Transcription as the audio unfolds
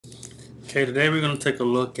Okay, today we're going to take a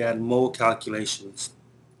look at mole calculations.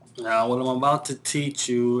 Now, what I'm about to teach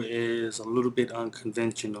you is a little bit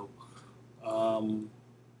unconventional. Um,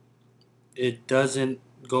 it doesn't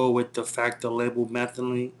go with the factor label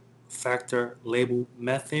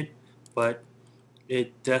method, but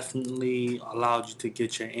it definitely allowed you to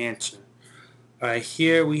get your answer. All right,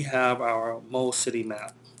 here we have our mole city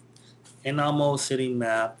map. In our mole city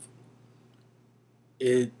map,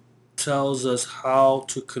 it tells us how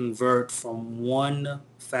to convert from one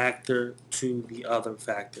factor to the other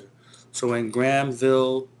factor. So in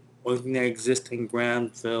Grahamville, only thing that exists in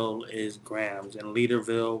Grahamville is grams. In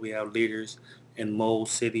Leaderville, we have liters. In Mole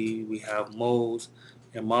City, we have moles.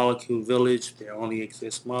 In Molecule Village, there only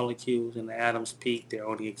exist molecules. In Adams Peak, there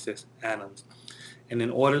only exist atoms. And in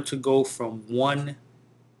order to go from one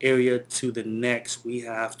area to the next, we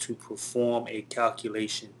have to perform a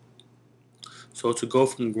calculation. So to go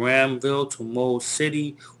from Grahamville to Mole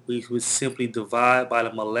City, we would simply divide by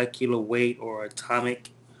the molecular weight or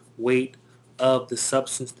atomic weight of the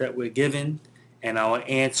substance that we're given, and our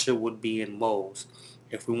answer would be in moles.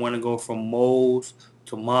 If we want to go from moles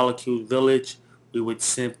to molecule village, we would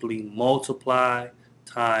simply multiply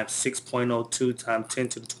times 6.02 times 10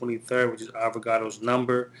 to the 23rd, which is Avogadro's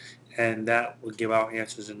number, and that would give our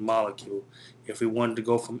answers in molecule. If we wanted to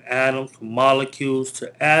go from atoms to molecules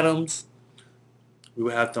to atoms, we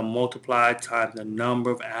would have to multiply times the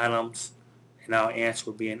number of atoms, and our answer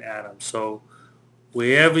would be an atom. So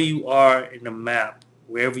wherever you are in the map,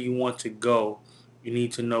 wherever you want to go, you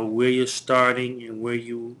need to know where you're starting and where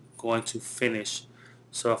you're going to finish.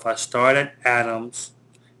 So if I start at atoms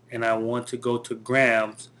and I want to go to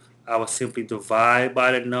grams, I would simply divide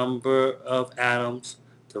by the number of atoms,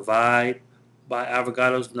 divide by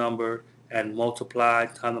Avogadro's number, and multiply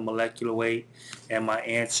times the molecular weight, and my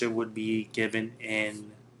answer would be given in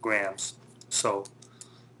grams. So,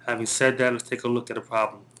 having said that, let's take a look at a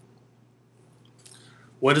problem.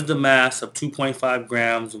 What is the mass of 2.5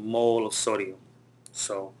 grams of mole of sodium?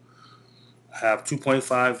 So, I have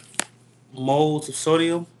 2.5 moles of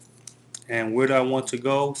sodium, and where do I want to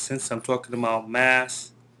go? Since I'm talking about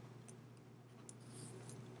mass,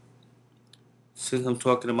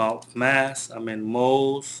 I'm in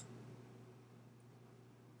moles.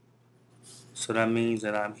 So that means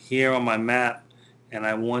that I'm here on my map and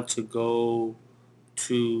I want to go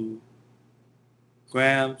to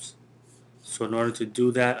grams. So in order to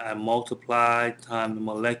do that, I multiply times the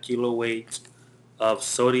molecular weight of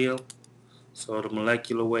sodium. So the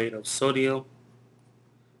molecular weight of sodium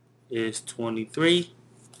is 23.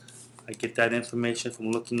 I get that information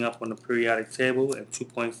from looking up on the periodic table, and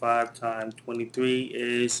 2.5 times 23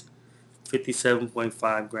 is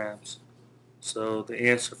 57.5 grams. So the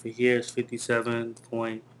answer for here is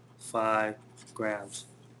 57.5 grams.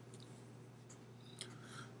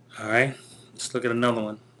 Alright, let's look at another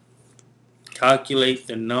one. Calculate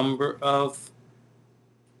the number of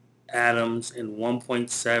atoms in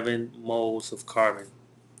 1.7 moles of carbon.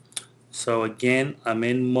 So again, I'm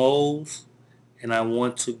in moles and I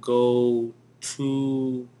want to go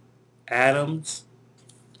to atoms.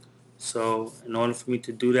 So in order for me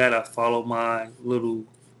to do that, I follow my little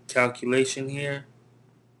calculation here.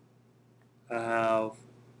 I have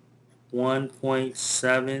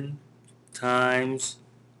 1.7 times,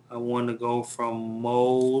 I want to go from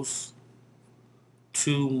moles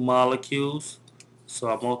to molecules. So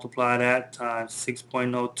I multiply that times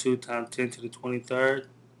 6.02 times 10 to the 23rd.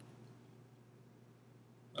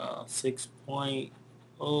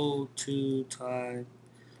 6.02 times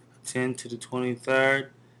 10 to the 23rd.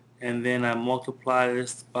 And then I multiply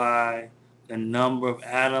this by the number of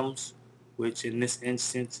atoms, which in this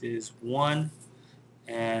instance is 1.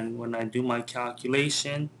 And when I do my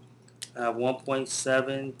calculation, I have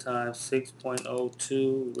 1.7 times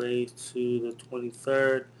 6.02 raised to the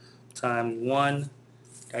 23rd times 1.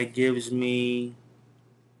 That gives me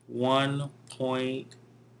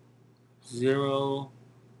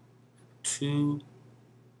 1.02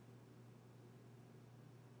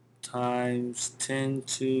 times 10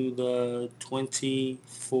 to the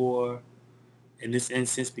 24. In this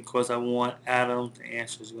instance, because I want atoms, the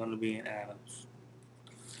answer is going to be in atoms.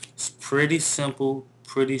 It's pretty simple,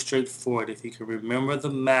 pretty straightforward. If you can remember the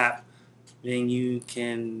map, then you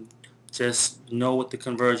can just know what the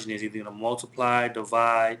conversion is. Either going to multiply,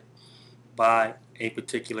 divide by a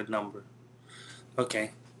particular number.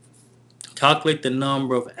 Okay. Calculate the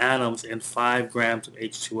number of atoms in 5 grams of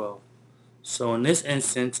H2O. So in this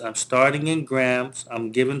instance, I'm starting in grams, I'm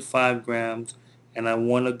given 5 grams, and I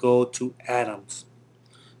want to go to atoms.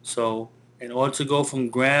 So in order to go from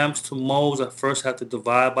grams to moles, I first have to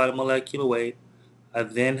divide by the molecular weight. I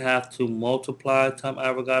then have to multiply times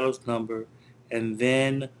Avogadro's number, and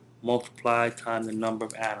then multiply times the number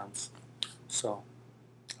of atoms. So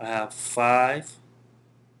I have 5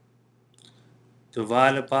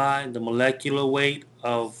 divided by the molecular weight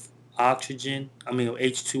of of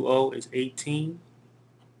H2O is 18.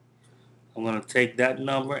 I'm going to take that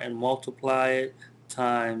number and multiply it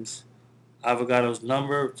times Avogadro's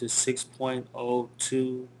number, which is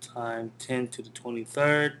 6.02 times 10 to the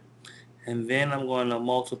 23rd. And then I'm going to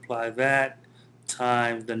multiply that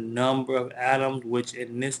times the number of atoms, which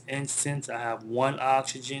in this instance I have 1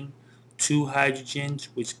 oxygen, 2 hydrogens,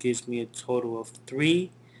 which gives me a total of 3.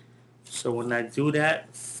 So when I do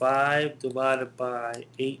that, 5 divided by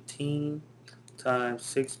 18 times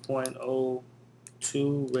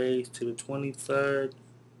 6.02 raised to the 23rd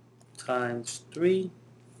times 3.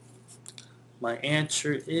 My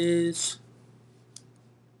answer is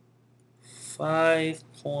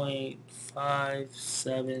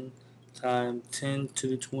 5.57 times 10 to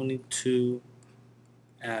the 22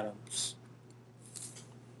 atoms.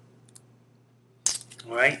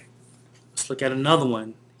 Alright, let's look at another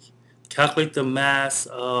one. Calculate the mass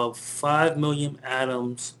of 5 million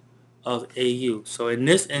atoms of Au. So in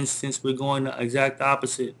this instance, we're going the exact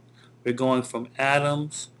opposite. We're going from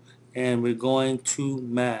atoms and we're going to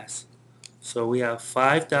mass. So we have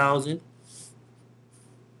 5,000.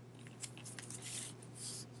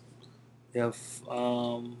 We have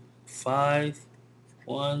 5,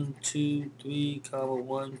 1, 2, 3, comma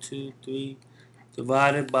 1, 2, 3,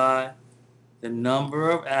 divided by the number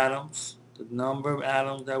of atoms. The number of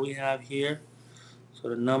atoms that we have here. So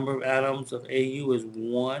the number of atoms of Au is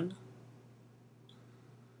 1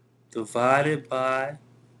 divided by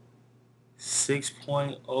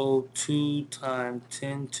 6.02 times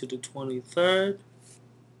 10 to the 23rd.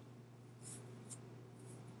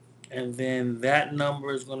 And then that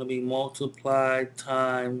number is going to be multiplied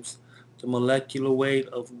times the molecular weight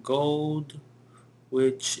of gold,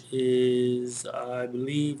 which is, I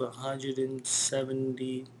believe,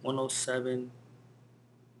 107,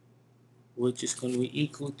 which is going to be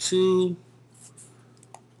equal to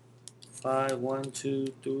 5, 1,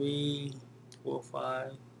 2, 3, 4,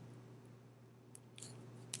 5,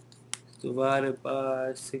 divided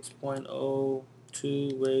by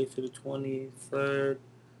 6.02 raised to the 23rd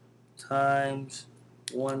times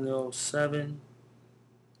 107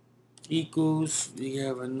 equals, we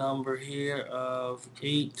have a number here of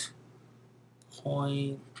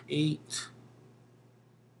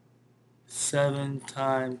 8.87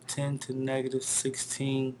 times 10 to the negative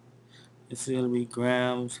 16. This is going to be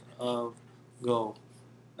grams of gold.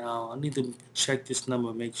 Now I need to check this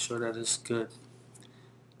number, make sure that it's good.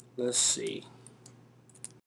 Let's see.